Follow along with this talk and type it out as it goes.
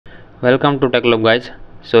Welcome to Tech Club, guys.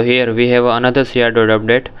 So here we have another Cr Droid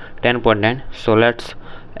update 10.9. So let's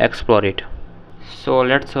explore it. So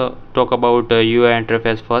let's talk about UI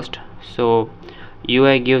interface first. So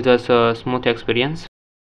UI gives us a smooth experience.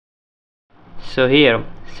 So here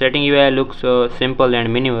setting UI looks simple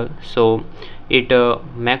and minimal. So it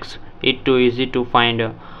makes it too easy to find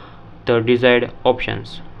the desired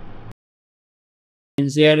options. In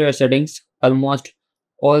CRUI settings, almost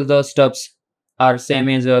all the steps are same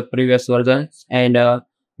as previous versions, and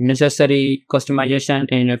necessary customization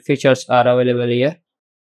and features are available here.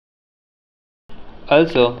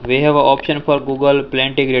 Also, we have an option for Google Play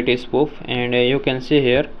Integrity Spoof, and you can see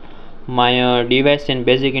here my device and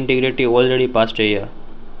basic integrity already passed here.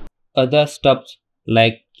 Other steps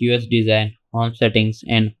like QS design, home settings,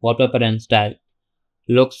 and wallpaper and style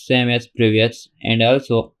looks same as previous, and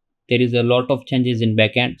also there is a lot of changes in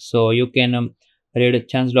backend, so you can read a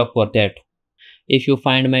changelog for that. If you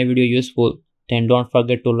find my video useful, then don't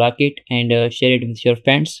forget to like it and share it with your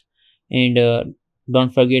friends, and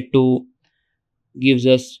don't forget to give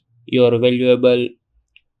us your valuable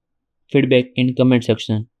feedback in comment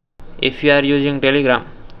section. If you are using Telegram,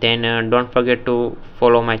 then don't forget to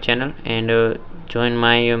follow my channel and join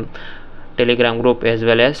my Telegram group as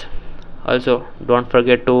well as. Also, don't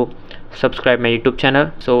forget to subscribe my YouTube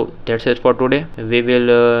channel. So that's it for today. We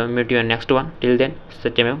will meet you in next one. Till then,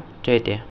 Satyamev Jayate.